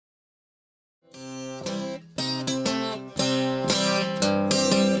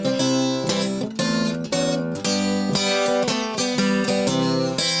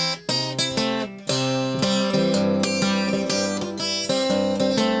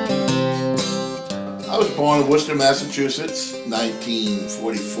I was born in Worcester, Massachusetts,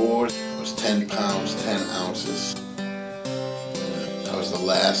 1944. I was 10 pounds, 10 ounces. I was the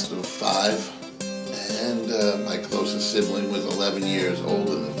last of 5, and my closest sibling was 11 years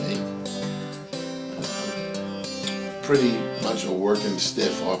older than me. Pretty much a working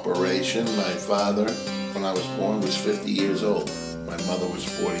stiff operation. My father, when I was born, was 50 years old. My mother was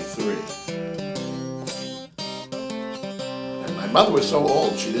 43. And my mother was so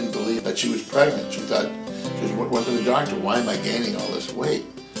old, she didn't believe that she was pregnant. She thought, she went to the doctor, why am I gaining all this weight?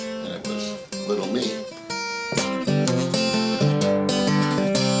 And it was little me.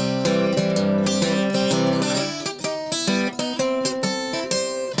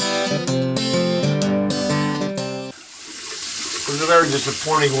 It was a very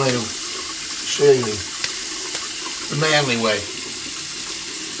disappointing way of shaving. The manly way.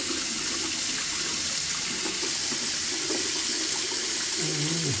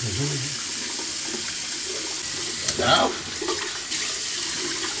 Now?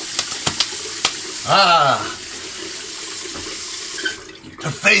 To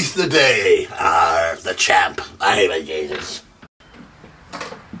face the day. The champ. Alligators.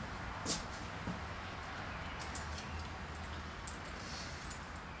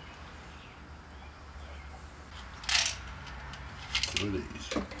 Two of these.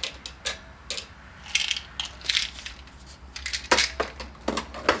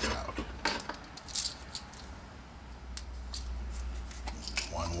 That's out.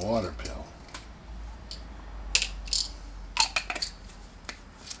 One water pill.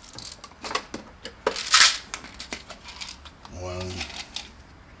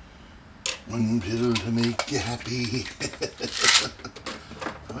 One pill to make you happy.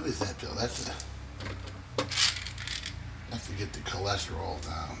 What is that pill? That's to get the cholesterol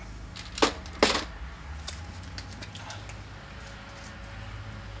down.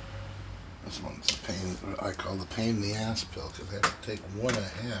 This one's a pain. I call the pain in the ass pill because I have to take 1.5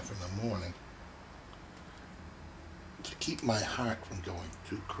 in the morning to keep my heart from going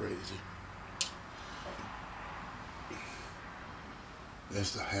too crazy.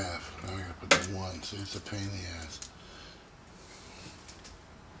 There's the half. Now I gotta put the 1. See, it's a pain in the ass.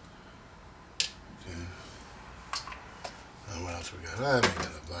 Okay. Now what else we got? I haven't got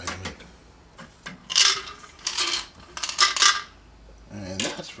a vitamin. And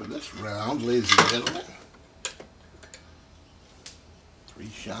that's for this round, ladies and gentlemen. 3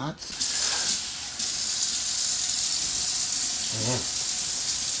 shots.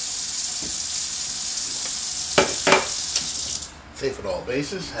 Safe at all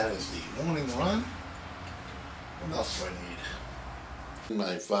bases. That is the morning run. What else do I need?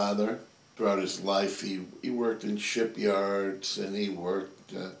 My father, throughout his life, he worked in shipyards and he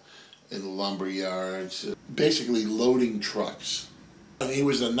worked in lumber yards, basically loading trucks. And he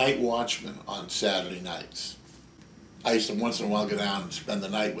was a night watchman on Saturday nights. I used to once in a while go down and spend the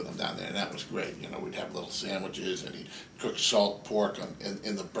night with him down there, and that was great. You know, we'd have little sandwiches, and he'd cook salt pork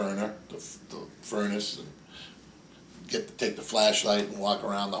in the burner, the furnace, and take the flashlight and walk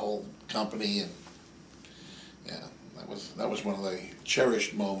around the whole company. And yeah, that was one of the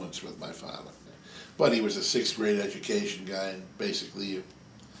cherished moments with my father. But he was a 6th grade education guy, and basically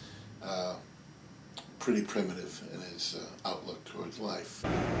pretty primitive in his outlook towards life.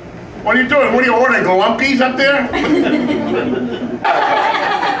 What are you doing? What are you ordering? Galumpies up there?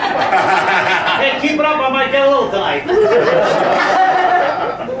 Hey, keep it up, I might get a little tonight.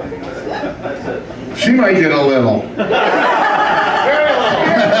 She might get a little. Very little.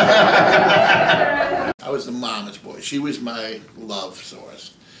 I was the mama's boy. She was my love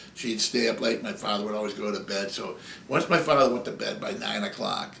source. She'd stay up late. My father would always go to bed. So once my father went to bed by 9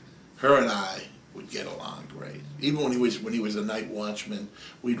 o'clock, her and I would get along great. Even when he was a night watchman,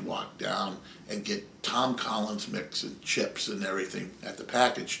 we'd walk down and get Tom Collins mix and chips and everything at the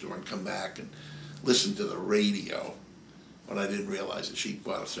package store and come back and listen to the radio. But I didn't realize that she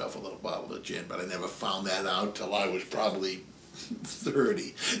bought herself a little bottle of gin, but I never found that out till I was probably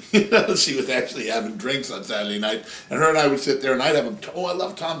 30. You know, she was actually having drinks on Saturday night, and her and I would sit there, and I'd have I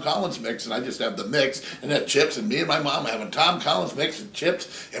love Tom Collins mix, and I just have the mix and that chips, and me and my mom having Tom Collins mix and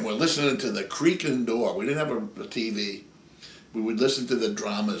chips, and we're listening to the creaking door. We didn't have a TV. We would listen to the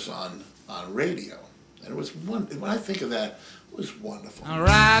dramas on radio, and it was when I think of that, it was wonderful. I'm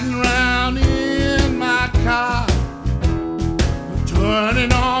riding around in my car,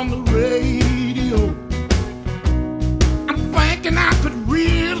 turning on the radio. I'm thinking I could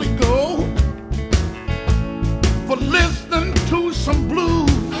really go for listening to some blues.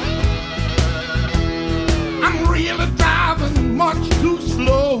 I'm really driving much too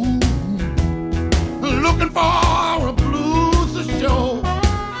slow, looking for a blues to show.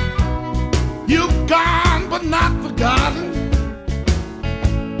 You got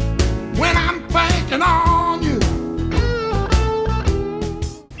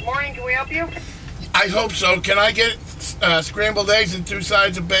I hope so. Can I get scrambled eggs and 2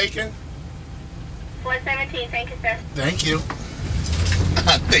 sides of bacon? 117, thank you, sir. Thank you.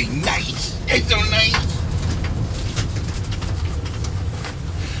 They nice. They're so nice.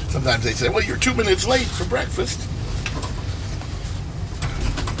 Sometimes they say, well, you're 2 minutes late for breakfast.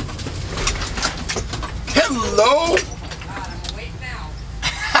 Hello? I'm awake now.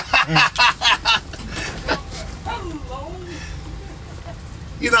 Hello.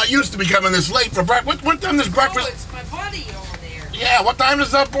 You're not used to becoming this late for breakfast. What time does breakfast? Oh, it's my buddy over there. Yeah, what time's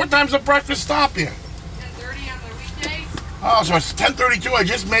the breakfast stop here? 10:30 on the weekdays. Oh, so it's 10:32. I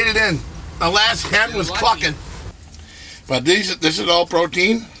just made it in. The last hen was clucking. But this is all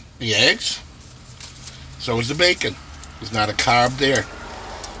protein. The eggs. So is the bacon. There's not a carb there.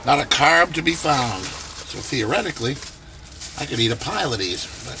 Not a carb to be found. So theoretically, I could eat a pile of these.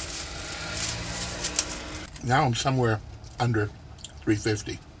 But now I'm somewhere under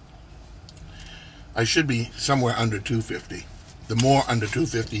 350. I should be somewhere under 250. The more under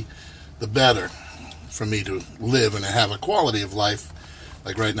 250, the better for me to live and have a quality of life.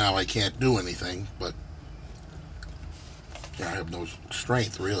 Like right now, I can't do anything, but I have no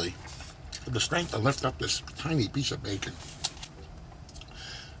strength, really. The strength to lift up this tiny piece of bacon.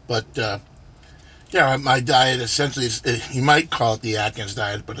 But, yeah, my diet essentially is, you might call it the Atkins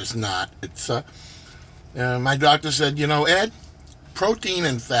diet, but it's not. It's, my doctor said, you know, Ed, protein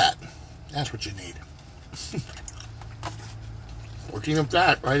and fat, that's what you need. Protein and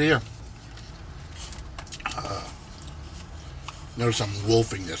fat, right here. Notice I'm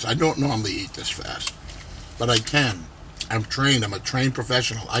wolfing this. I don't normally eat this fast, but I can. I'm trained. I'm a trained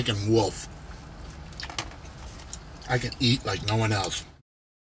professional. I can wolf. I can eat like no one else.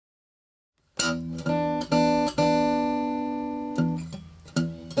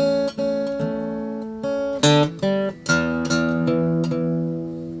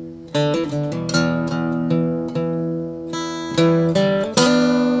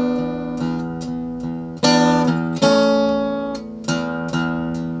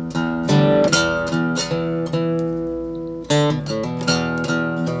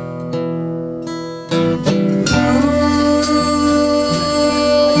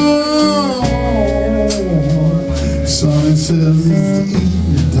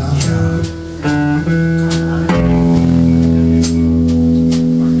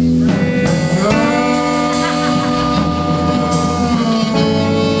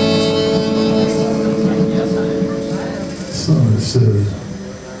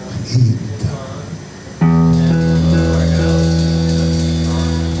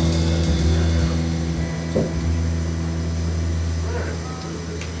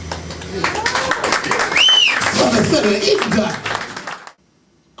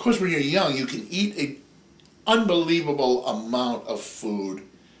 Of course, when you're young, you can eat an unbelievable amount of food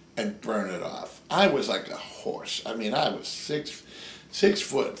and burn it off. I was like a horse. I mean, I was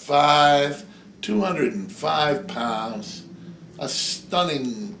 6'5", 205 pounds, a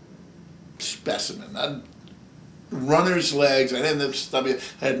stunning specimen. I had runner's legs. I didn't have stubby.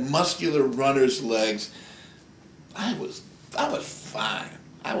 I had muscular runner's legs. I was fine.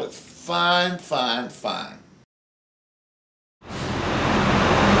 I was fine.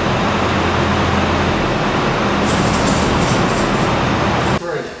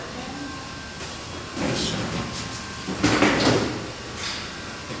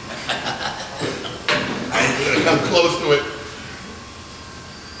 Come close to it.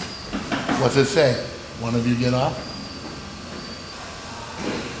 What's it say? One of you get off?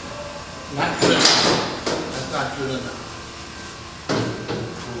 Not good enough. That's not good enough.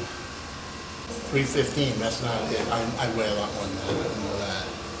 315, that's not it. I weigh a lot more than that. I know that.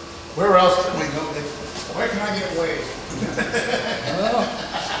 Where else can we go? Where can I get weighed?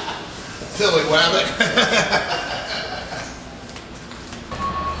 Silly Wabbit.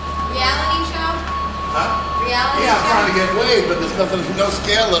 Reality show? Huh? Reality Yeah, I'm show? trying to get weighed, but there's nothing, no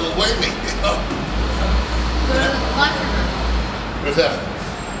scale that'll weigh me. You know? Go to the lunchroom. Where's that?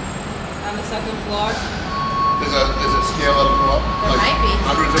 On the second floor. There's a scale that'll go up? There might be.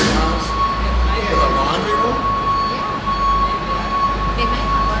 Hundreds of pounds? In the laundry room? Yeah. They might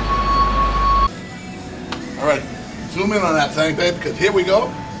have one. All right, zoom in on that thing, babe, because here we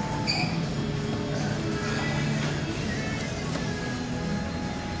go.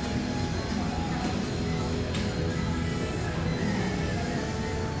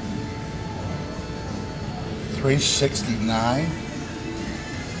 $369.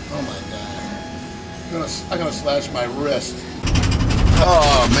 Oh my God! I'm gonna slash my wrist.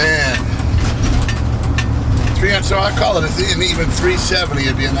 Oh man! So I call it an even 370.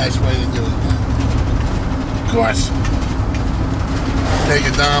 It'd be a nice way to do it. Of course, take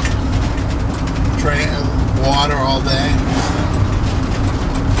a dump, train, water all day.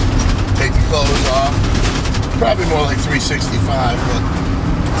 Take the clothes off. Probably more like 365, but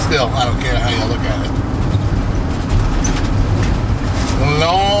still, I don't care how you look at it.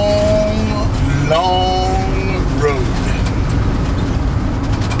 Long road.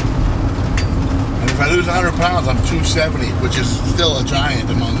 And if I lose 100 pounds, I'm 270, which is still a giant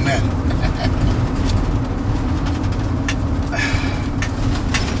among men.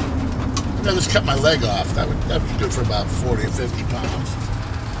 I just cut my leg off. That was good for about 40 or 50 pounds.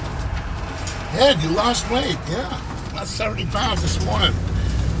 Ed, you lost weight. Yeah, lost 70 pounds this morning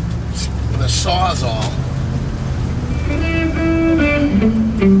with a Sawzall.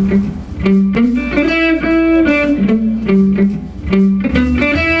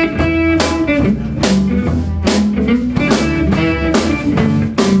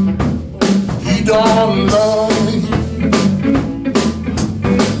 You don't love me.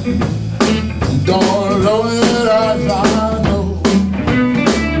 You don't love it as I know.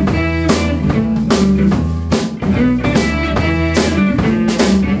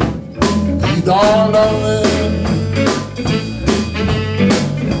 You don't love it.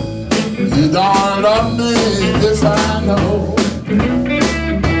 You don't love me, this I know.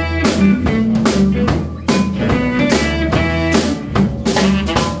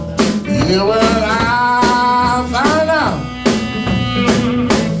 Yeah, when I find out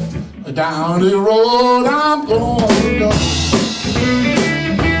down the road I'm going to go.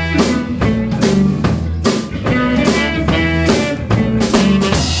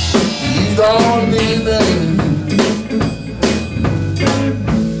 You don't need me.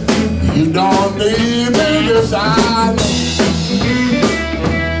 You don't need me, yes I know.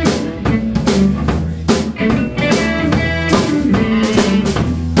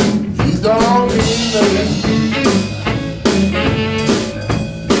 You don't need me.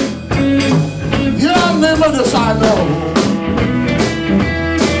 You don't need me, yes I know.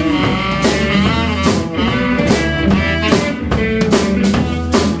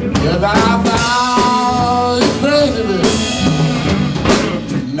 Yes, I found you crazy.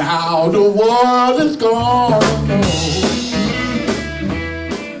 Now the world is gone.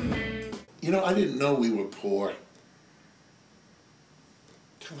 You know, I didn't know we were poor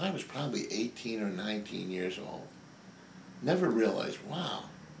till I was probably 18 or 19 years old. Never realized, wow,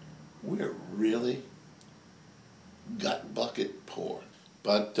 we're really gut bucket poor.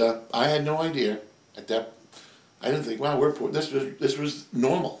 But I had no idea at that. I didn't think, wow, we're poor. This was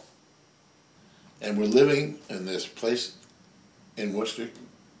normal. And we're living in this place in Worcester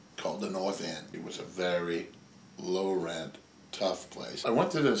called the North End. It was a very low rent, tough place. I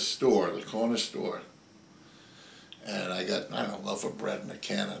went to the store, the corner store, and I got, I don't know, a loaf of bread and a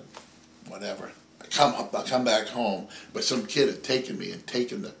can of whatever. I come back home, but some kid had taken me and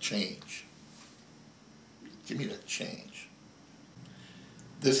taken the change. Give me the change.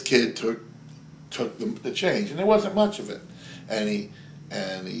 This kid took the change, and there wasn't much of it. And he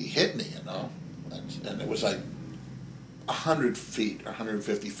hit me, you know, and it was like 100 feet,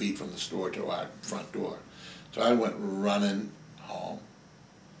 150 feet from the store to our front door. So I went running home,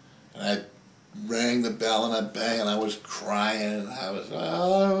 and I rang the bell, and I banged, and I was crying, and I was,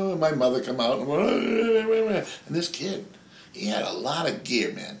 oh, my mother come out, and this kid, he had a lot of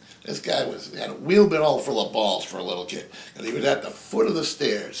gear, man. This guy had a wheelbarrow all full of balls for a little kid, and he was at the foot of the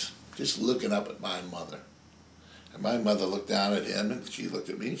stairs, just looking up at my mother. And my mother looked down at him, and she looked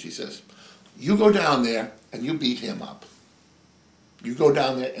at me, and she says, you go down there, and you beat him up. You go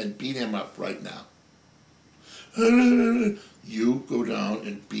down there and beat him up right now. You go down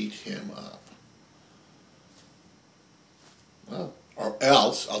and beat him up. Well, or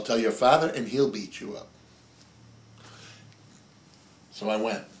else I'll tell your father and he'll beat you up. So I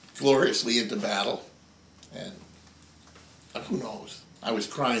went gloriously into battle, and who knows? I was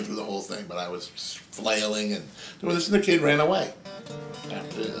crying through the whole thing, but I was flailing and doing this, and the kid ran away.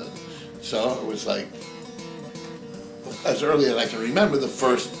 So it was like, as early as I can remember, the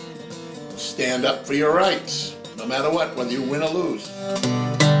first stand up for your rights, no matter what, whether you win or lose.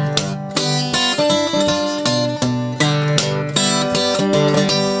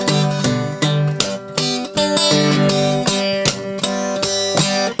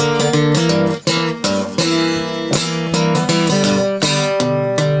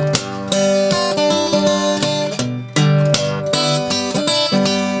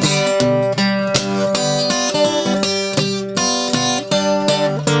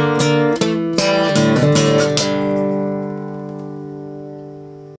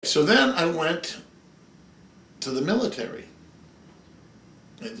 So then I went to the military,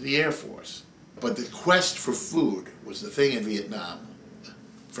 into the Air Force. But the quest for food was the thing in Vietnam.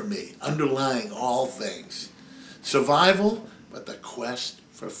 for me, underlying all things. Survival, but the quest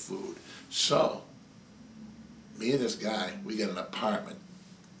for food. So, me and this guy, we get an apartment.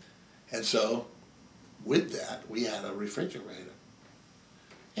 And so, with that, we had a refrigerator.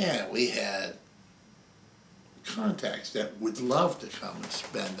 And we had contacts that would love to come and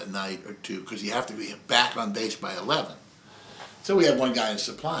spend a night or two, because you have to be back on base by 11. So we had one guy in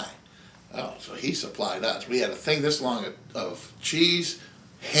supply. Oh, so he supplied us. We had a thing this long of cheese,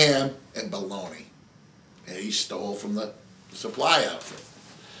 ham, and bologna. And he stole from the supply outfit.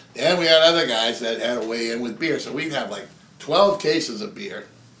 And we had other guys that had to weigh in with beer. So we'd have like 12 cases of beer.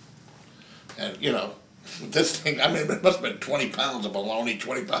 And, you know, this thing, I mean, it must have been 20 pounds of bologna,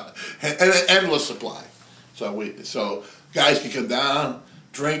 20 pounds, and an endless supply. So guys could come down,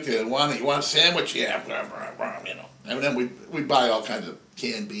 drink, you want a sandwich? Yeah, you know. And then we buy all kinds of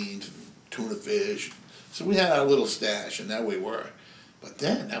canned beans and tuna fish. So we had our little stash, and there we were. But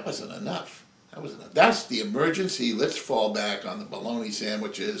then, that wasn't enough. That's the emergency. Let's fall back on the bologna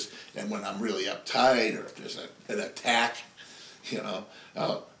sandwiches, and when I'm really uptight, or if there's an attack, you know,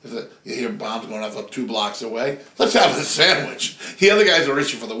 you hear bombs going off up 2 blocks away, let's have a sandwich. The other guys are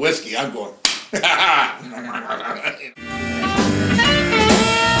reaching for the whiskey. I'm going,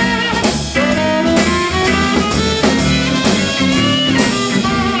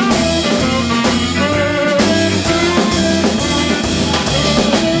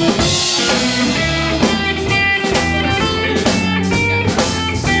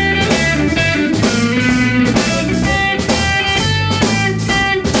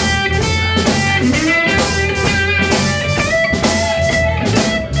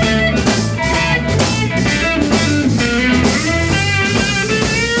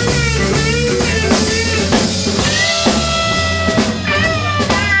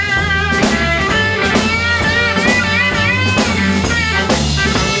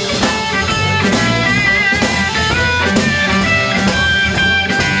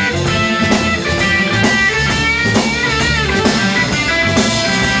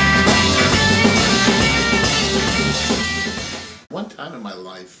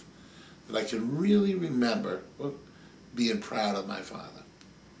 I can really remember being proud of my father.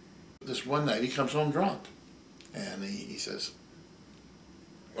 This one night he comes home drunk, and he says,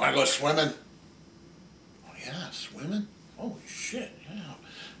 "You want to go swimming?" "Oh yeah, swimming? Holy shit,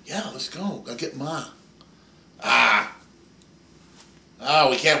 yeah, let's go. Go get Ma." Oh,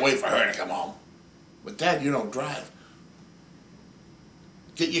 we can't wait for her to come home. "But Dad, you don't drive."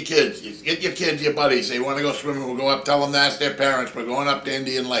 Get your kids, your buddies. Say, "You want to go swimming? We'll go up, tell them to ask their parents. We're going up to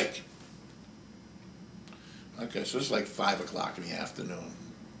Indian Lake." Okay, so it's like 5 o'clock in the afternoon,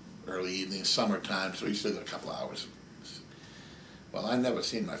 early evening, summertime, so he's still got a couple hours. Well, I've never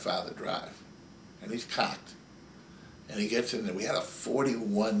seen my father drive, and he's cocked. And he gets in there. We had a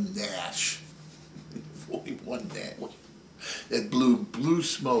 41 Nash. 41 Nash. It blew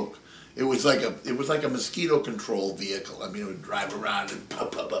smoke. It was like a mosquito control vehicle. I mean, it would drive around and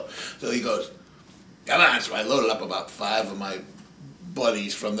pop. So he goes, "Come on." So I loaded up about 5 of my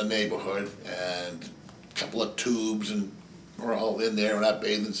buddies from the neighborhood and a couple of tubes, and we're all in there in our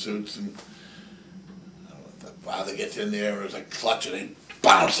bathing suits. And the father gets in there, and there's a clutch, and he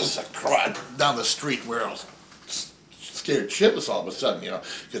bounces across down the street where I was scared shitless all of a sudden, you know,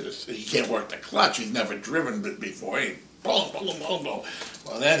 because he can't work the clutch. He's never driven before. Boom, boom, boom, boom.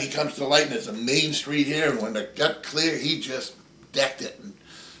 Well, then he comes to the light, and there's a main street here, and when it got clear, he just decked it and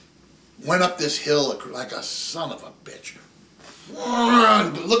went up this hill like a son of a bitch.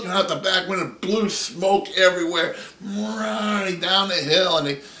 Looking out the back window, blew smoke everywhere. Down the hill,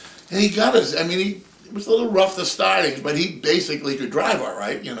 and he got us. I mean, it was a little rough the starting, but he basically could drive all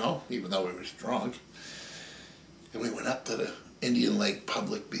right, you know, even though he was drunk. And we went up to the Indian Lake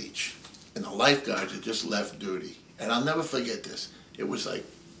public beach, and the lifeguards had just left duty. And I'll never forget this. It was like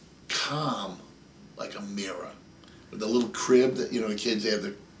calm, like a mirror, with the little crib that, you know, the kids have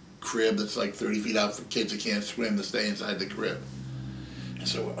the crib that's like 30 feet out for kids that can't swim to stay inside the crib. And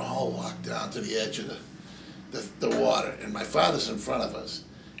so we all walked down to the edge of the water, and my father's in front of us,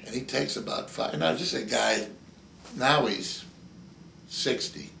 and he takes about 5, and I was just a guy, now he's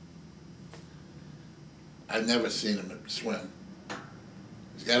 60. I've never seen him swim.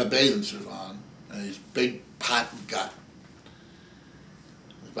 He's got a bathing suit on, and he's big pot and gut.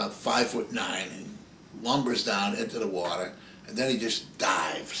 He's about 5'9", and lumbers down into the water, and then he just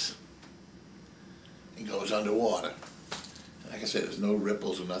dives and goes underwater. Like I said, there's no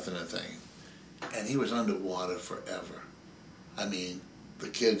ripples or nothing, and he was underwater forever. I mean, the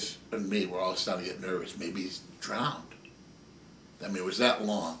kids and me were all starting to get nervous. Maybe he's drowned. I mean, it was that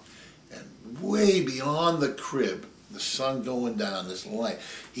long. And way beyond the crib, the sun going down, this light.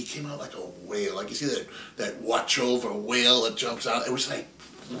 He came out like a whale, like you see that watch over whale that jumps out. It was like,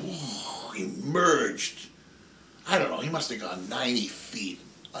 whoa, he merged. I don't know, he must have gone 90 feet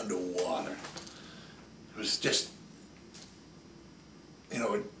underwater. It was just, you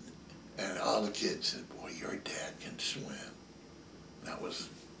know, and all the kids said, boy, your dad can swim. That was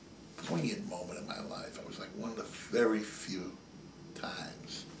a poignant moment in my life. I was like one of the very few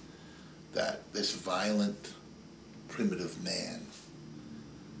times that this violent, primitive man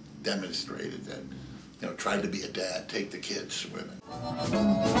demonstrated that, you know, tried to be a dad, take the kids swimming.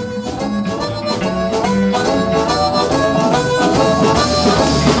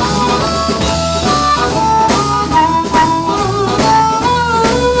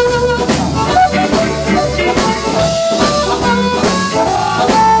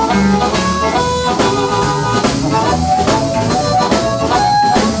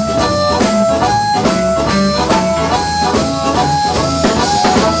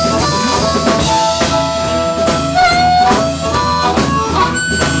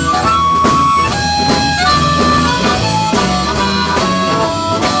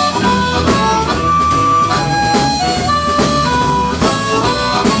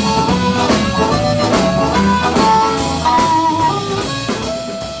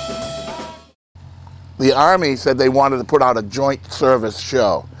 The Army said they wanted to put out a joint service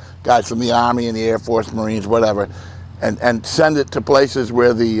show, guys from the Army and the Air Force, Marines, whatever, and send it to places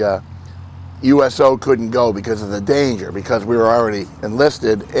where the USO couldn't go because of the danger, because we were already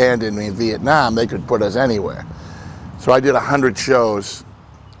enlisted, and in Vietnam they could put us anywhere. So I did 100 shows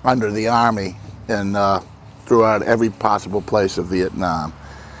under the Army and throughout every possible place of Vietnam.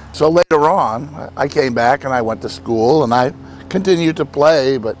 So later on, I came back and I went to school and I continued to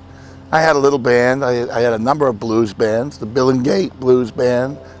play, but I had a little band. I had a number of blues bands, the Bill and Gate Blues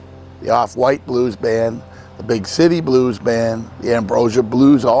Band, the Off-White Blues Band, the Big City Blues Band, the Ambrosia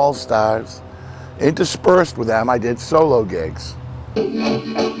Blues All-Stars. Interspersed with them, I did solo gigs.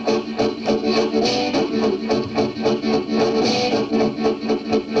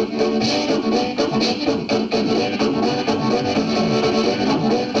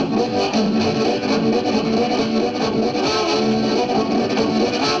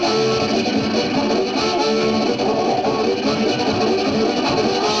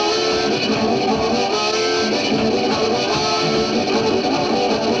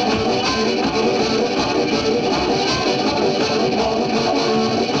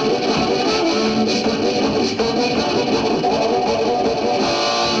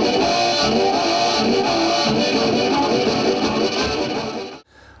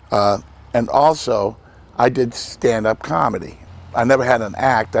 And also, I did stand-up comedy. I never had an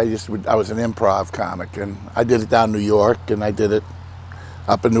act. I was an improv comic, and I did it down in New York, and I did it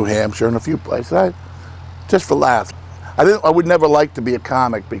up in New Hampshire and a few places. Just for laughs. I would never like to be a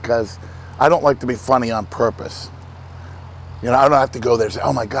comic because I don't like to be funny on purpose. You know, I don't have to go there and say,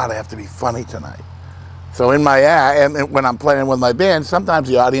 oh my God, I have to be funny tonight. So in my act, and when I'm playing with my band, sometimes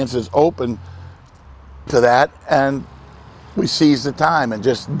the audience is open to that, and we seize the time and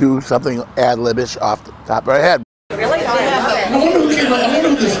just do something ad-libish off the top of our head. Really? I wonder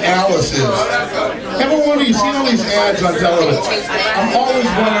who this Alice is. Every one of you seen all these ads on television. I'm always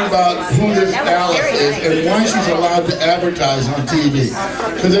wondering about who this Alice is and why she's allowed to advertise on TV.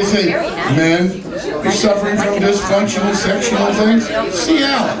 Because they say, men, you're suffering from dysfunctional sexual things? See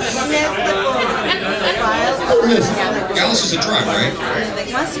Alice. Who is this? Alice is a drug, right?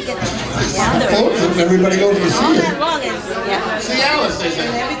 Everybody goes to see it. See Alice, they say.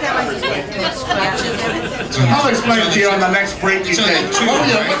 I'll explain it to you on the next break you take.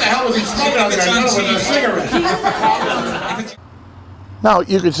 What the hell was he smoking out there? I know it was a cigarette. Now,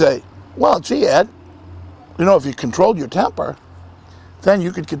 you could say, well, gee, Ed, you know, if you controlled your temper, then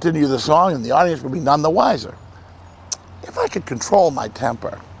you could continue the song and the audience would be none the wiser. If I could control my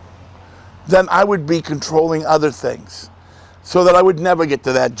temper, then I would be controlling other things so that I would never get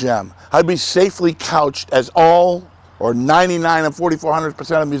to that gem. I'd be safely couched as all, or 99 and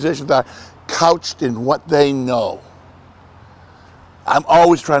 4,400% of musicians are, couched in what they know. I'm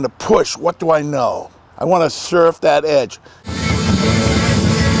always trying to push, what do I know? I want to surf that edge.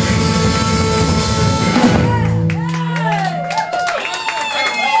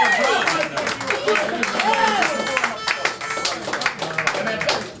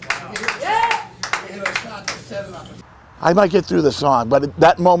 I might get through the song, but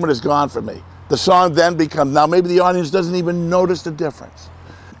that moment is gone for me. The song then becomes, now maybe the audience doesn't even notice the difference,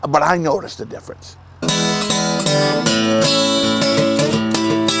 but I notice the difference.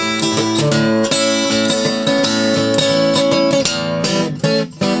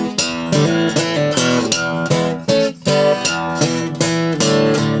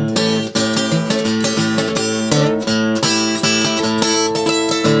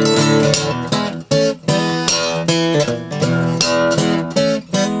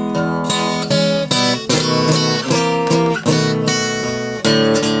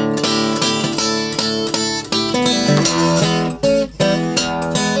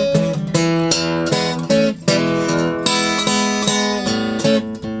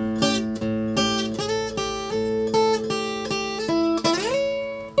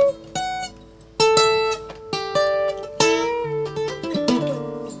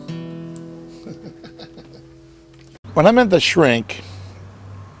 when I'm in the shrink,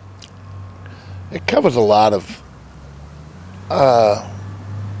 it covers a lot of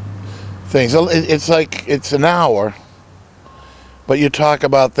things. It's like it's an hour, but you talk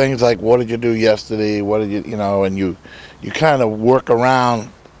about things like what did you do yesterday, what did you know, and you kind of work around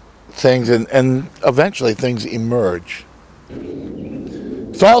things, and eventually things emerge.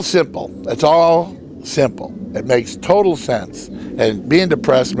 It's all simple. It's all simple. It makes total sense, and being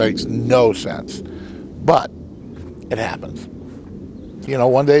depressed makes no sense, but it happens. You know,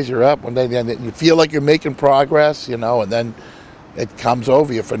 one day you're up, one day you feel like you're making progress, you know, and then it comes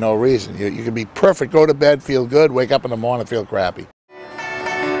over you for no reason. You can be perfect, go to bed, feel good, wake up in the morning, feel crappy.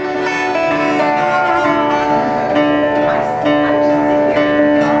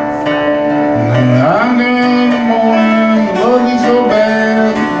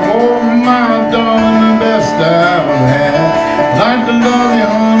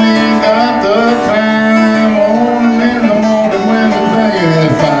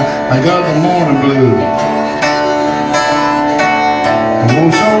 I got the morning blues. Oh,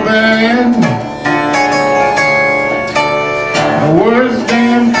 so bad. The worst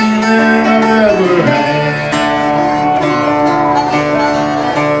damn feeling I've ever had.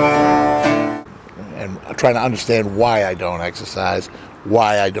 And I'm trying to understand why I don't exercise,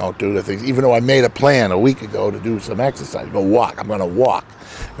 why I don't do the things. Even though I made a plan a week ago to do some exercise, go walk. I'm going to walk.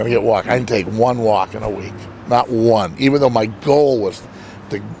 I'm going to get walk. I didn't take one walk in a week, not one. Even though my goal was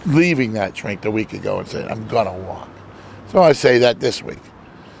to leaving that shrink the week ago and saying, I'm going to walk. So I say that this week.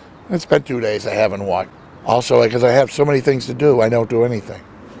 It's been 2 days I haven't walked. Also, because I have so many things to do, I don't do anything.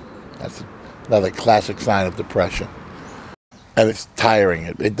 That's another classic sign of depression. And it's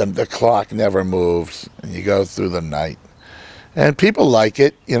tiring. The clock never moves, and you go through the night. And people like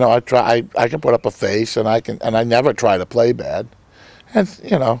it. You know, I can put up a face, and I never try to play bad. And,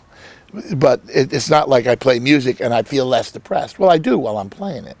 you know, but it's not like I play music and I feel less depressed. Well, I do while I'm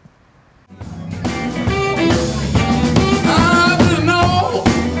playing it. I didn't know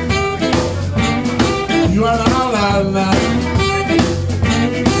you are the outlaw now.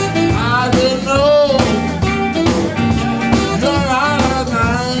 I didn't know you're the outlaw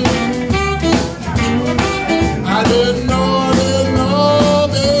now. I didn't know,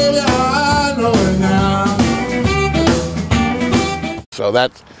 baby, I know it now. So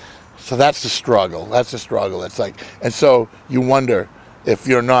that's the struggle. That's the struggle. It's like, and so you wonder if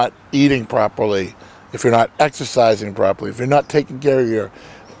you're not eating properly, if you're not exercising properly, if you're not taking care of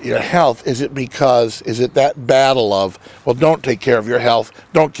your health, is it that battle of, well, don't take care of your health,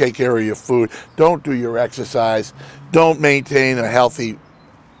 don't take care of your food, don't do your exercise, don't maintain a healthy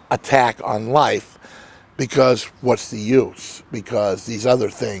attack on life, because what's the use? Because these other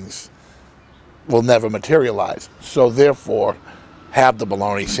things will never materialize. So therefore, have the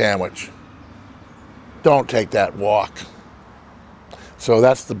bologna sandwich. Don't take that walk. So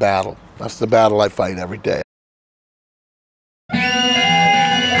that's the battle. That's the battle I fight every day.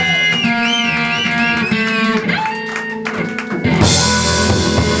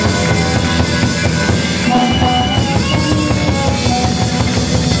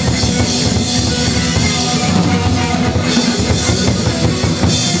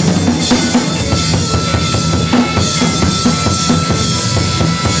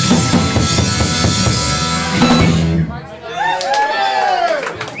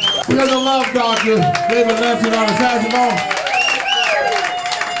 We got the Love Doctor, David Lesson on the saxophone.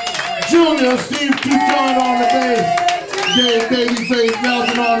 Junior, Steve Two-Joint on the bass. Dave Babyface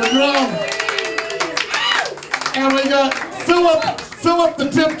Nelson on the drum. And we got Philip the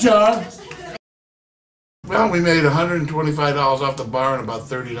tip jar. Well, we made $125 off the bar and about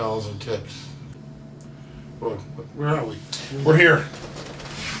 $30 in tips. Well, where are we? We're here.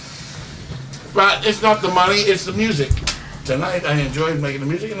 But it's not the money, it's the music. Tonight I enjoyed making the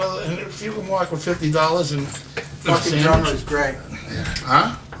music, and if you can walk with $50 and fucking drummer is great.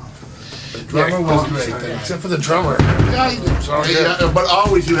 huh? The drummer was great, except for the drummer. Yeah, Sorry, but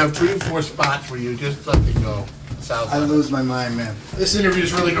always you have 3 or 4 spots where you just let it go. South. I lose my mind, man. This interview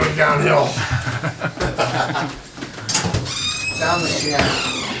is really going downhill. Down the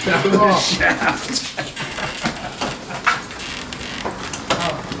shaft. Down the shaft.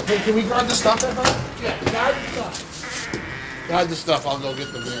 Hey, can we guard the stuff, everybody? Yeah, guard the stuff. Guard the stuff, I'll go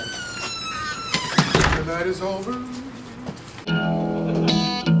get the van. The night is over.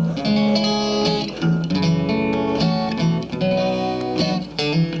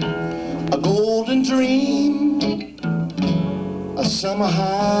 A golden dream, a summer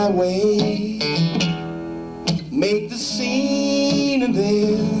highway, make the scene and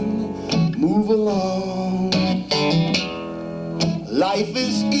then move along. Life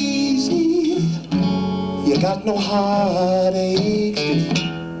is easy, You got no heartaches,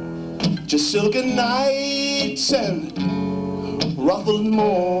 just silken nights and ruffled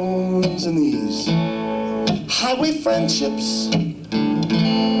morns, and these highway friendships.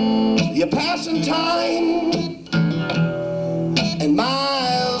 You're passing time, and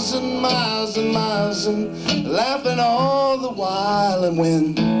miles and miles and miles, and laughing all the while. And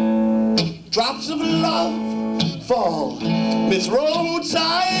when drops of love fall, miss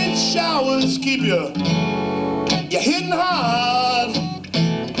roadside showers keep you hitting hard,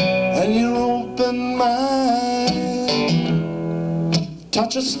 and you're open mind.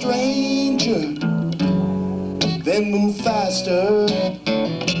 Touch a stranger, then move faster.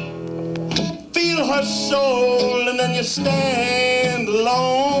 Feel her soul, and then you stand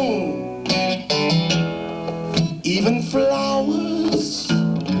alone. Even flowers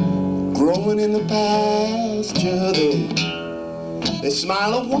growing in the pasture, they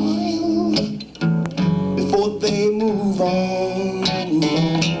smile a while before they move on.